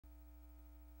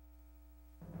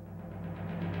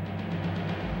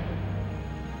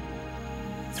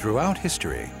Throughout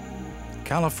history,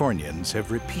 Californians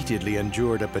have repeatedly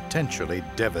endured a potentially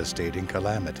devastating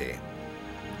calamity.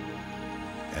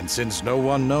 And since no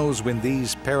one knows when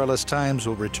these perilous times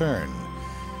will return,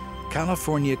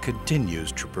 California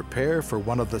continues to prepare for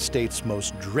one of the state's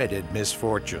most dreaded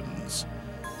misfortunes: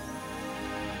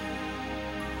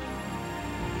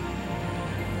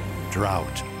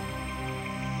 drought.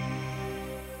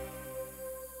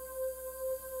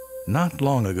 Not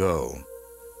long ago,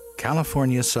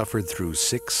 California suffered through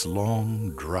 6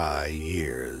 long, dry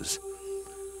years.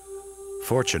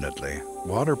 Fortunately,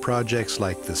 water projects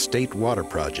like the State Water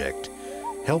Project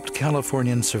helped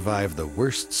Californians survive the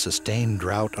worst sustained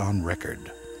drought on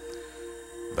record.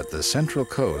 But the Central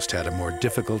Coast had a more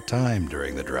difficult time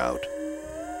during the drought.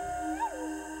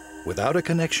 Without a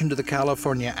connection to the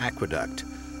California Aqueduct,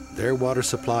 their water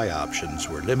supply options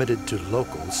were limited to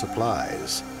local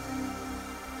supplies.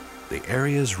 The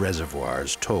area's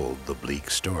reservoirs told the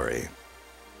bleak story.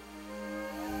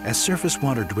 As surface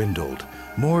water dwindled,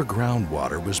 more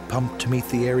groundwater was pumped to meet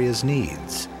the area's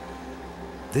needs.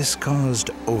 This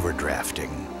caused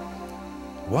overdrafting.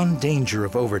 One danger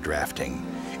of overdrafting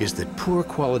is that poor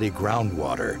quality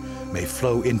groundwater may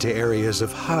flow into areas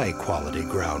of high quality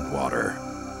groundwater.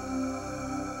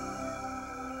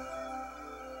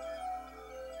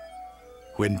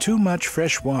 When too much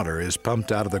fresh water is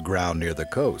pumped out of the ground near the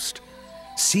coast,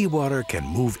 seawater can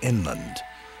move inland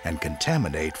and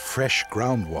contaminate fresh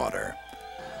groundwater.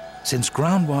 Since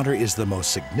groundwater is the most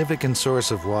significant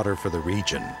source of water for the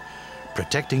region,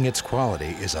 protecting its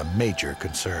quality is a major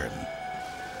concern.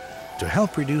 To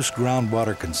help reduce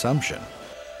groundwater consumption,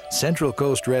 Central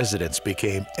Coast residents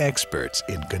became experts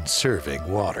in conserving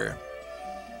water.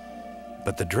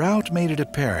 But the drought made it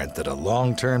apparent that a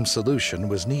long-term solution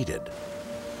was needed.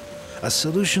 A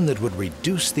solution that would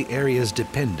reduce the area's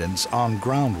dependence on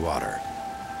groundwater,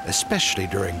 especially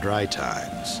during dry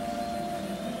times.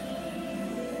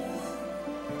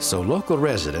 So local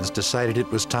residents decided it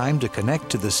was time to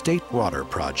connect to the State Water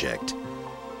Project.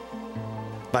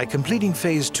 By completing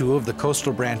Phase 2 of the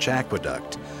Coastal Branch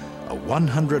Aqueduct, a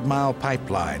 100-mile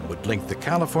pipeline would link the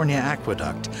California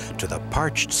Aqueduct to the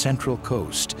parched Central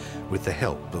Coast with the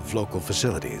help of local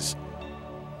facilities.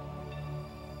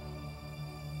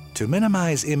 To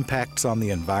minimize impacts on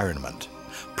the environment,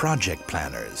 project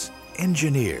planners,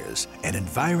 engineers, and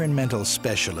environmental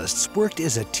specialists worked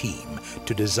as a team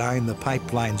to design the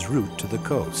pipeline's route to the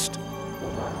coast.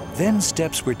 Then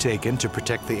steps were taken to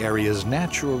protect the area's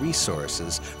natural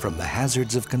resources from the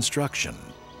hazards of construction.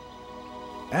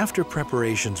 After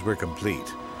preparations were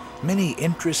complete, many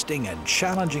interesting and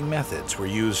challenging methods were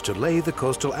used to lay the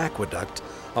coastal aqueduct,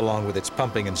 along with its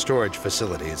pumping and storage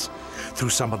facilities, through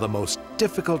some of the most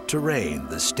difficult terrain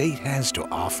the state has to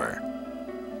offer.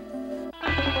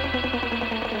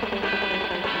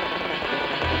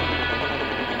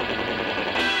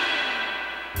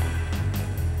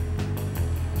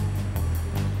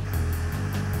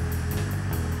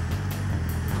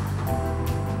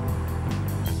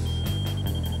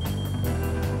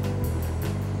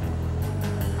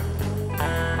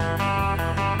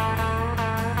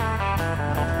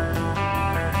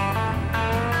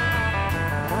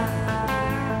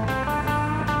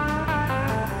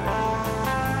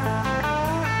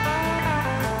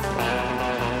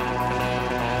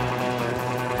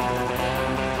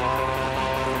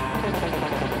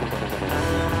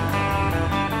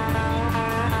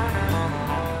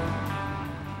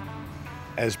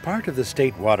 As part of the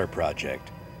State Water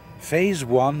Project, Phase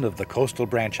 1 of the Coastal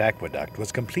Branch Aqueduct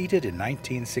was completed in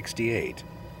 1968.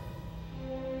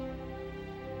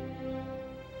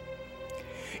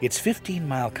 Its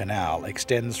 15-mile canal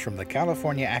extends from the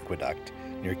California Aqueduct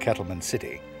near Kettleman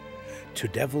City to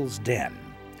Devil's Den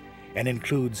and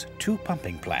includes 2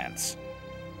 pumping plants,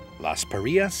 Las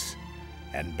Parillas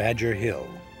and Badger Hill.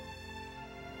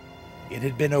 It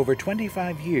had been over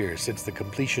 25 years since the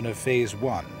completion of Phase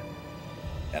 1,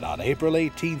 and on April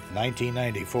 18,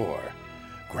 1994,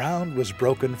 ground was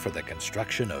broken for the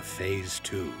construction of Phase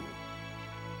 2.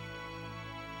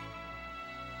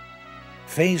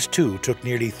 Phase 2 took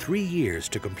nearly 3 years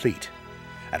to complete,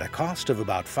 at a cost of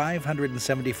about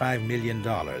 $575 million.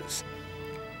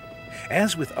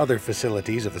 As with other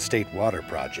facilities of the State Water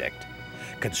Project,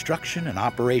 construction and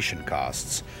operation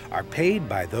costs are paid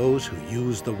by those who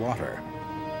use the water.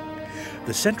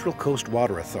 The Central Coast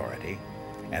Water Authority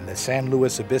and the San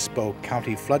Luis Obispo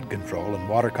County Flood Control and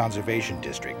Water Conservation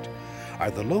District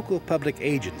are the local public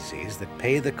agencies that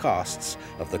pay the costs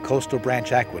of the Coastal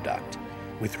Branch Aqueduct,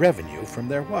 with revenue from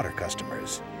their water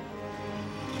customers.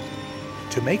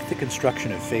 To make the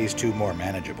construction of Phase 2 more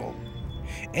manageable,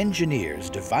 engineers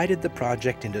divided the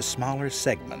project into smaller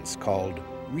segments called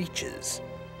reaches.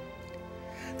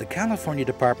 The California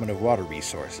Department of Water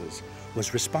Resources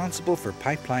was responsible for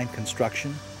pipeline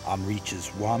construction on reaches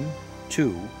 1,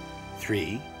 2,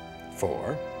 3,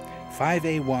 4,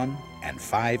 5A1, and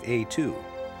 5A2.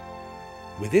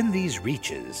 Within these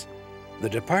reaches, the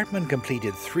department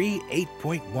completed 3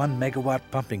 8.1 megawatt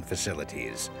pumping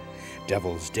facilities: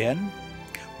 Devil's Den,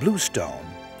 Bluestone,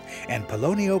 and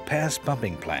Polonio Pass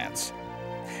pumping plants,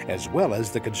 as well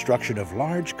as the construction of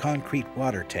large concrete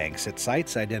water tanks at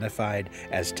sites identified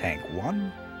as Tank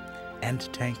 1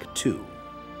 and Tank 2.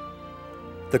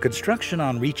 The construction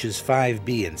on reaches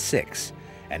 5B and 6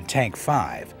 and Tank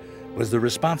 5 was the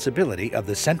responsibility of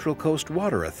the Central Coast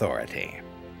Water Authority.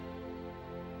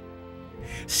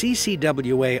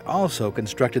 CCWA also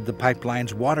constructed the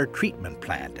pipeline's water treatment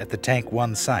plant at the Tank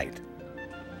 1 site.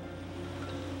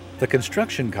 The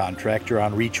construction contractor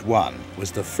on Reach 1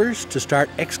 was the first to start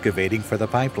excavating for the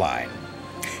pipeline.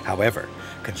 However,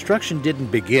 construction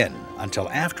didn't begin until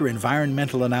after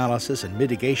environmental analysis and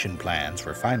mitigation plans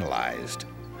were finalized.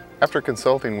 After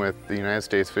consulting with the United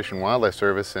States Fish and Wildlife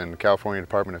Service and California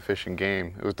Department of Fish and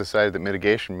Game, it was decided that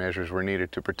mitigation measures were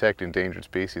needed to protect endangered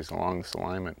species along this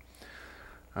alignment.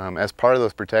 As part of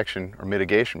those protection or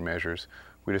mitigation measures,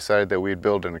 we decided that we'd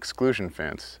build an exclusion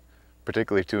fence,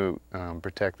 particularly to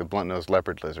protect the blunt-nosed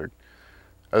leopard lizard.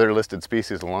 Other listed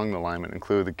species along the alignment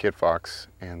include the kit fox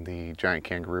and the giant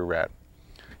kangaroo rat.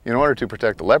 In order to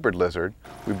protect the leopard lizard,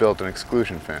 we built an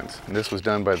exclusion fence, and this was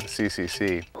done by the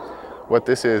CCC. What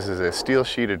this is a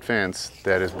steel-sheeted fence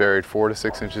that is buried 4 to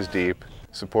 6 inches deep,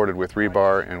 supported with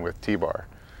rebar and with T-bar.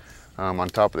 On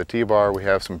top of the T-bar, we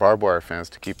have some barbed wire fence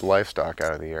to keep the livestock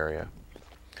out of the area.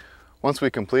 Once we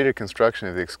completed construction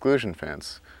of the exclusion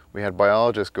fence, we had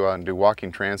biologists go out and do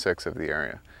walking transects of the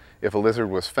area. If a lizard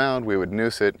was found, we would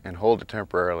noose it and hold it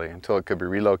temporarily until it could be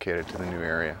relocated to the new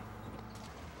area.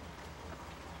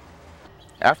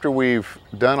 After we've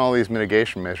done all these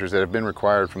mitigation measures that have been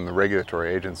required from the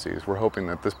regulatory agencies, we're hoping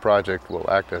that this project will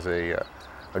act as a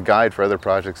guide for other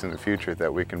projects in the future,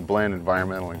 that we can blend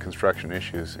environmental and construction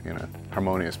issues in a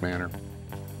harmonious manner.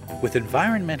 With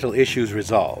environmental issues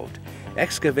resolved,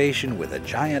 excavation with a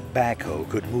giant backhoe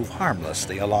could move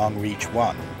harmlessly along Reach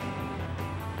 1.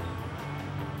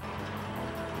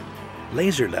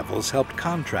 Laser levels helped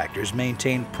contractors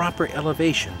maintain proper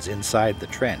elevations inside the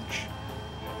trench.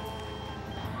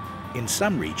 In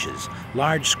some reaches,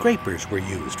 large scrapers were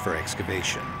used for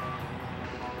excavation.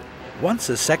 Once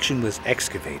a section was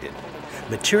excavated,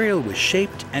 material was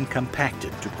shaped and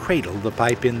compacted to cradle the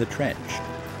pipe in the trench.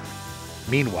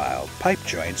 Meanwhile, pipe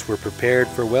joints were prepared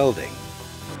for welding.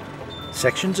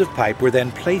 Sections of pipe were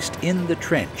then placed in the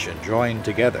trench and joined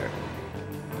together.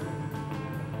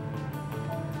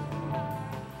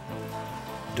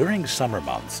 During summer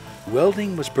months,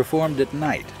 welding was performed at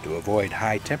night to avoid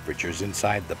high temperatures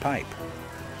inside the pipe.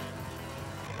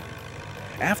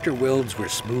 After welds were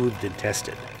smoothed and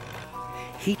tested,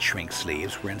 heat shrink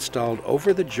sleeves were installed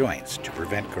over the joints to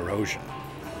prevent corrosion.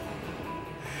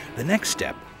 The next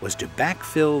step was to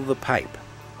backfill the pipe.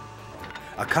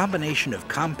 A combination of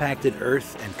compacted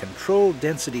earth and controlled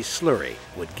density slurry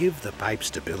would give the pipe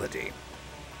stability.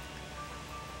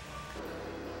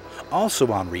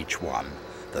 Also on Reach 1,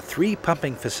 the 3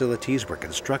 pumping facilities were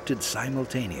constructed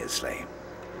simultaneously.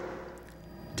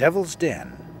 Devil's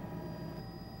Den,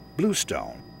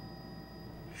 Bluestone,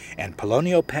 and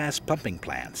Polonio Pass pumping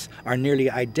plants are nearly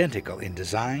identical in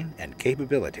design and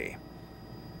capability.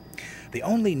 The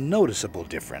only noticeable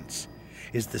difference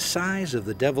is the size of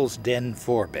the Devil's Den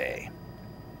forebay.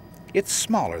 It's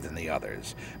smaller than the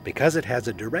others because it has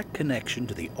a direct connection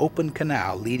to the open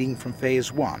canal leading from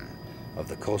Phase 1 of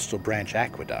the Coastal Branch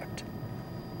Aqueduct.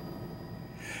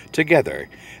 Together,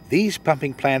 these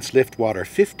pumping plants lift water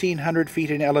 1,500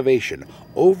 feet in elevation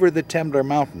over the Temblor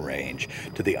mountain range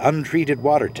to the untreated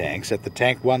water tanks at the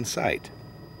Tank 1 site.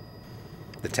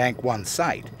 The Tank 1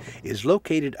 site is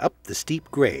located up the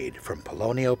steep grade from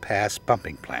Polonio Pass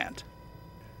pumping plant.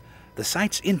 The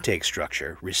site's intake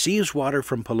structure receives water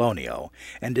from Polonio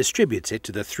and distributes it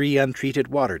to the 3 untreated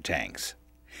water tanks.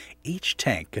 Each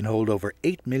tank can hold over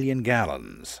 8 million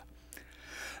gallons.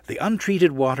 The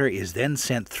untreated water is then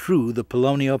sent through the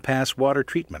Polonio Pass water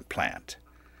treatment plant.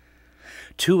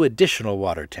 2 additional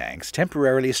water tanks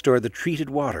temporarily store the treated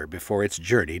water before its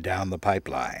journey down the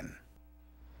pipeline.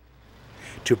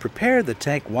 To prepare the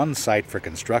Tank 1 site for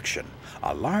construction,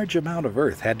 a large amount of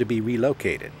earth had to be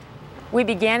relocated. We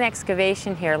began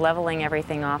excavation here, leveling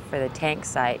everything off for the tank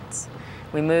sites.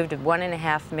 We moved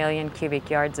 1.5 million cubic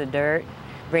yards of dirt.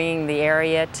 bringing the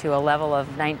area to a level of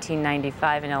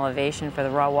 1995 in elevation for the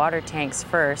raw water tanks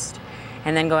first,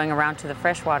 and then going around to the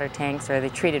freshwater tanks, or the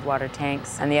treated water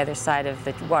tanks, on the other side of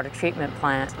the water treatment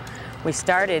plant. We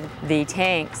started the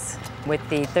tanks with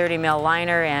the 30 mil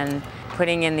liner and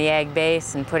putting in the ag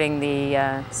base and putting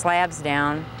the slabs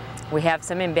down. We have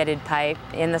some embedded pipe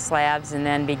in the slabs and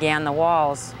then began the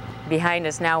walls. Behind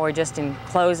us now we're just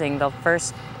enclosing the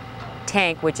first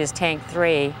tank, which is tank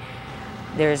 3.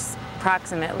 There's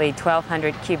approximately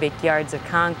 1,200 cubic yards of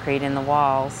concrete in the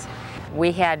walls.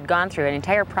 We had gone through an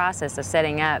entire process of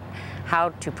setting up how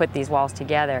to put these walls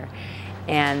together.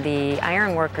 And the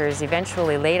iron workers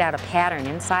eventually laid out a pattern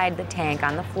inside the tank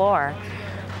on the floor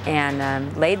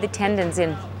and laid the tendons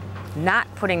in,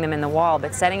 not putting them in the wall,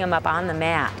 but setting them up on the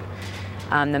mat.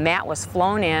 The mat was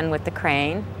flown in with the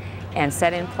crane and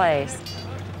set in place.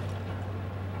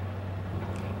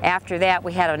 After that,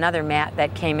 we had another mat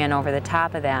that came in over the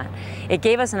top of that. It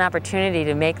gave us an opportunity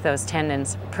to make those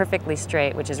tendons perfectly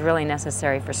straight, which is really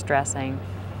necessary for stressing.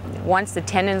 Once the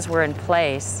tendons were in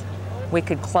place, we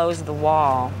could close the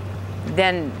wall.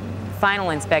 Then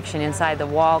final inspection inside the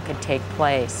wall could take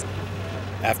place.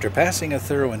 After passing a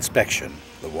thorough inspection,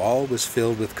 the wall was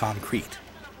filled with concrete.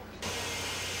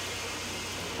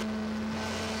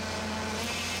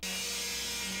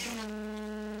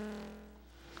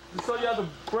 So you have the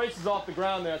braces off the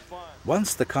ground there, that's fine.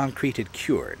 Once the concrete had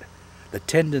cured, the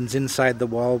tendons inside the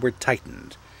wall were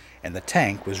tightened, and the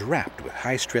tank was wrapped with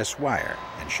high-stress wire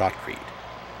and shotcrete.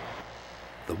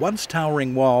 The once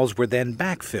towering walls were then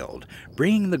backfilled,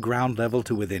 bringing the ground level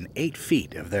to within 8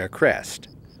 feet of their crest.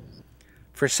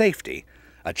 For safety,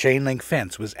 a chain-link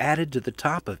fence was added to the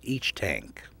top of each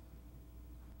tank.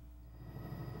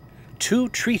 2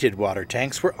 treated water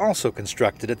tanks were also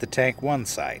constructed at the Tank 1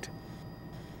 site,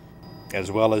 as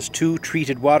well as 2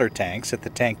 treated water tanks at the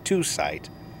Tank 2 site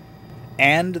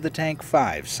and the Tank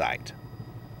 5 site.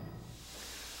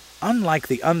 Unlike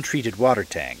the untreated water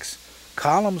tanks,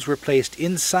 columns were placed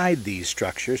inside these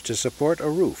structures to support a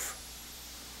roof.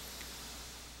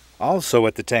 Also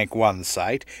at the Tank 1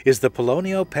 site is the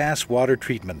Polonio Pass Water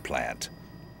Treatment Plant.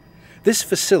 This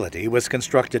facility was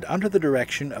constructed under the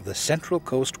direction of the Central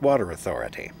Coast Water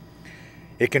Authority.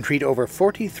 It can treat over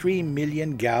 43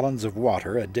 million gallons of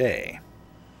water a day.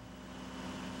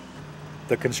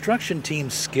 The construction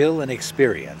team's skill and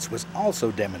experience was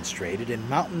also demonstrated in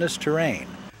mountainous terrain,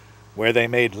 where they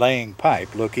made laying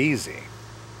pipe look easy.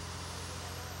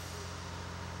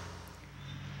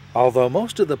 Although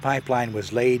most of the pipeline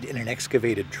was laid in an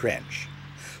excavated trench,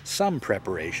 some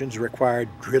preparations required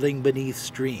drilling beneath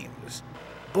streams,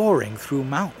 boring through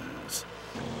mountains,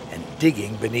 and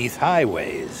digging beneath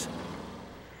highways.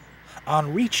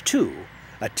 On Reach 2,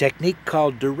 a technique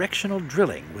called directional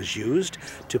drilling was used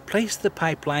to place the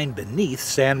pipeline beneath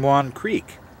San Juan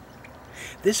Creek.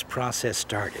 This process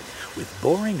started with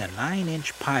boring a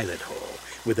 9-inch pilot hole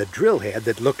with a drill head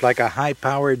that looked like a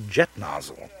high-powered jet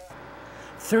nozzle.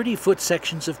 30-foot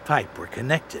sections of pipe were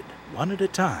connected, one at a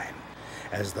time,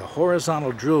 as the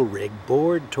horizontal drill rig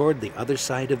bored toward the other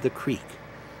side of the creek.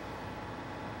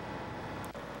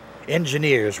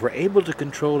 Engineers were able to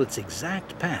control its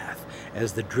exact path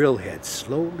as the drill head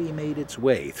slowly made its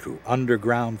way through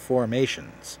underground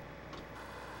formations.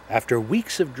 After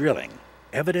weeks of drilling,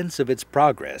 evidence of its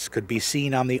progress could be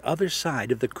seen on the other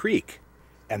side of the creek.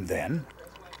 And then,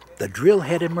 the drill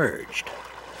head emerged,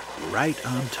 right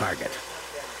on target.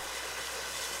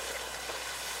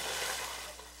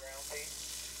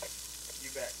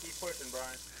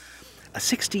 A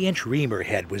 60-inch reamer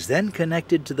head was then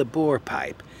connected to the bore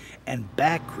pipe and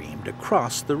back-reamed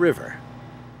across the river.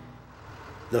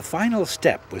 The final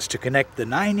step was to connect the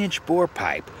 9-inch bore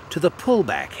pipe to the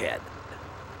pullback head.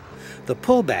 The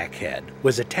pullback head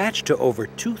was attached to over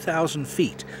 2,000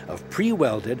 feet of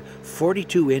pre-welded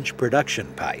 42-inch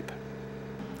production pipe.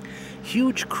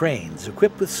 Huge cranes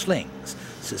equipped with slings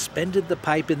suspended the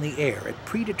pipe in the air at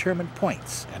predetermined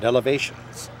points and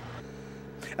elevations.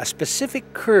 A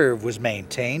specific curve was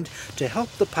maintained to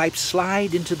help the pipe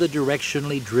slide into the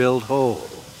directionally drilled hole.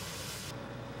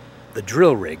 The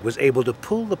drill rig was able to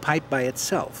pull the pipe by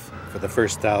itself for the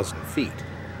first 1,000 feet.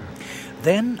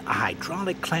 Then a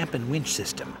hydraulic clamp and winch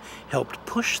system helped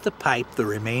push the pipe the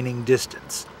remaining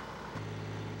distance.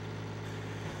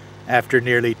 After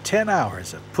nearly 10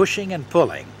 hours of pushing and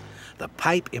pulling, the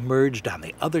pipe emerged on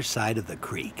the other side of the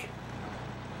creek.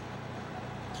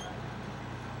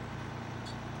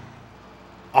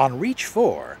 On Reach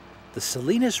 4, the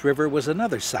Salinas River was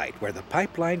another site where the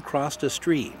pipeline crossed a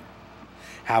stream.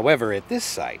 However, at this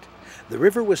site, the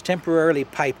river was temporarily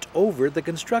piped over the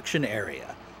construction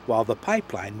area, while the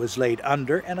pipeline was laid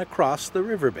under and across the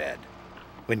riverbed.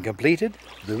 When completed,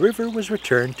 the river was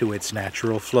returned to its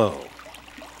natural flow.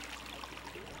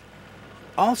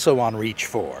 Also on Reach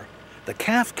 4, the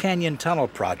Calf Canyon Tunnel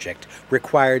project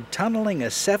required tunneling a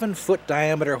 7-foot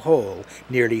diameter hole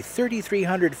nearly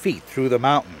 3,300 feet through the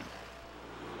mountain.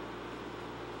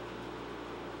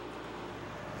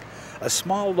 A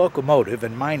small locomotive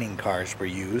and mining cars were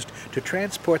used to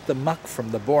transport the muck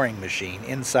from the boring machine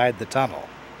inside the tunnel.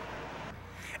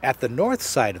 At the north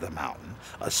side of the mountain,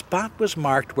 a spot was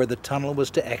marked where the tunnel was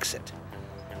to exit.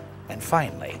 And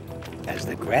finally, as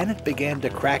the granite began to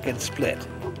crack and split,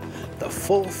 the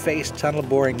full-face tunnel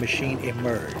boring machine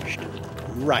emerged,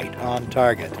 right on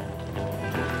target.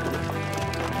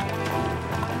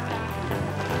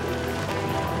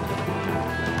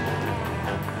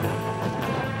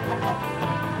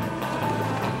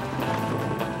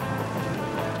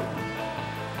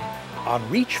 On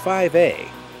Reach 5A,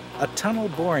 a tunnel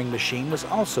boring machine was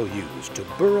also used to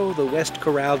burrow the West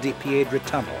Corral de Piedra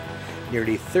tunnel,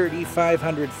 nearly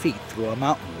 3,500 feet through a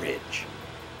mountain ridge.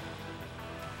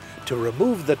 To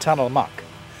remove the tunnel muck,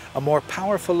 a more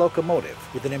powerful locomotive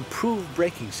with an improved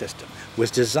braking system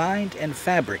was designed and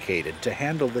fabricated to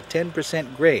handle the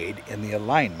 10% grade in the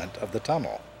alignment of the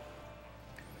tunnel.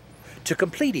 To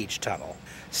complete each tunnel,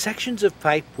 sections of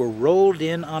pipe were rolled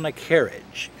in on a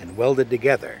carriage and welded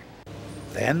together.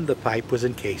 Then the pipe was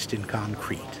encased in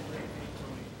concrete.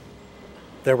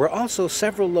 There were also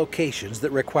several locations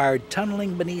that required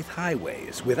tunneling beneath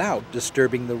highways without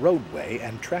disturbing the roadway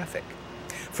and traffic.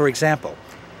 For example,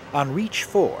 on Reach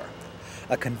 4,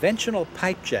 a conventional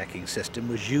pipe jacking system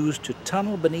was used to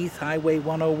tunnel beneath Highway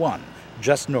 101,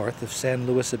 just north of San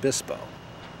Luis Obispo.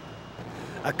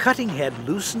 A cutting head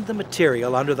loosened the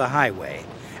material under the highway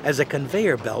as a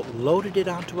conveyor belt loaded it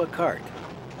onto a cart.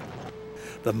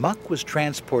 The muck was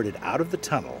transported out of the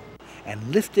tunnel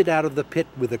and lifted out of the pit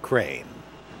with a crane.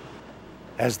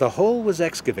 As the hole was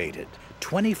excavated,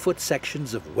 20-foot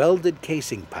sections of welded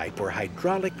casing pipe were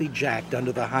hydraulically jacked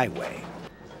under the highway.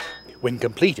 When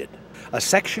completed, a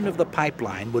section of the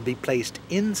pipeline would be placed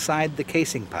inside the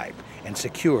casing pipe and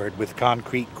secured with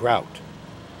concrete grout.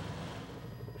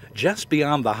 Just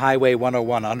beyond the Highway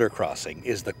 101 undercrossing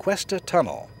is the Cuesta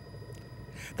Tunnel.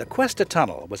 The Cuesta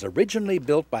Tunnel was originally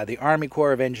built by the Army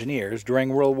Corps of Engineers during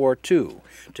World War II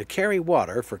to carry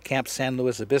water for Camp San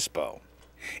Luis Obispo.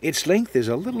 Its length is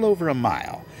a little over a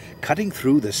mile, cutting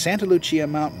through the Santa Lucia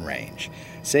mountain range,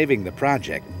 saving the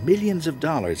project millions of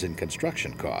dollars in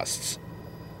construction costs.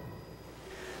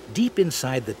 Deep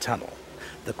inside the tunnel,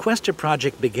 the Cuesta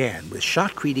project began with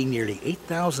shotcreting nearly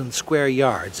 8,000 square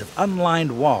yards of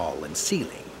unlined wall and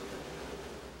ceiling.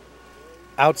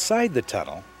 Outside the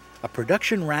tunnel, a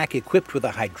production rack equipped with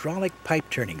a hydraulic pipe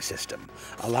turning system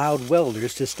allowed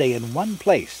welders to stay in one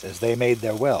place as they made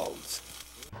their welds.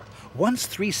 Once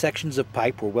 3 sections of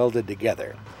pipe were welded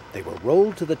together, they were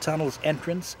rolled to the tunnel's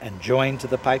entrance and joined to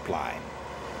the pipeline.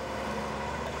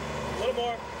 A little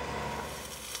more.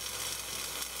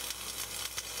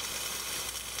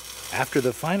 After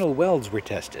the final welds were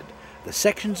tested, the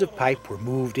sections of pipe were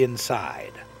moved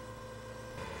inside.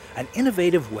 An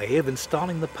innovative way of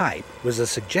installing the pipe was a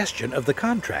suggestion of the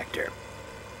contractor.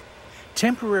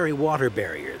 Temporary water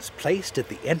barriers placed at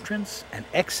the entrance and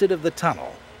exit of the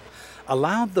tunnel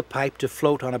allowed the pipe to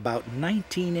float on about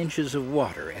 19 inches of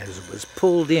water as it was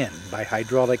pulled in by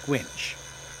hydraulic winch.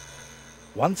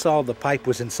 Once all the pipe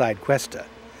was inside Cuesta,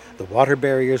 the water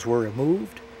barriers were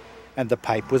removed and the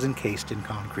pipe was encased in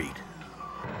concrete.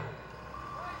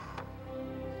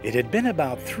 It had been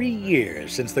about 3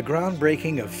 years since the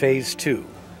groundbreaking of Phase 2,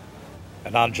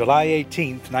 and on July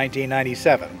 18,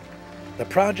 1997, the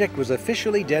project was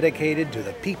officially dedicated to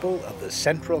the people of the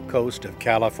Central Coast of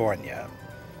California.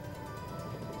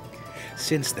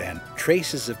 Since then,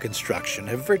 traces of construction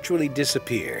have virtually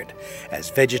disappeared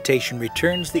as vegetation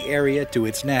returns the area to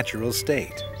its natural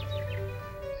state.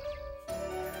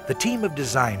 The team of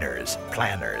designers,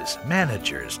 planners,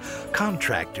 managers,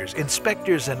 contractors,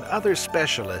 inspectors, and other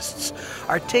specialists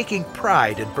are taking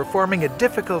pride in performing a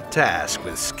difficult task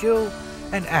with skill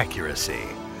and accuracy,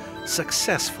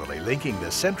 successfully linking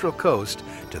the Central Coast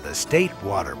to the State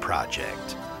Water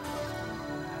Project.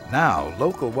 Now,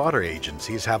 local water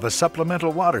agencies have a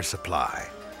supplemental water supply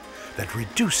that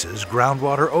reduces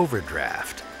groundwater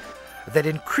overdraft, that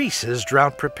increases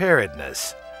drought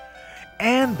preparedness,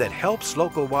 and that helps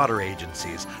local water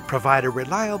agencies provide a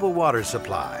reliable water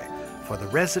supply for the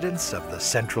residents of the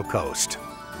Central Coast.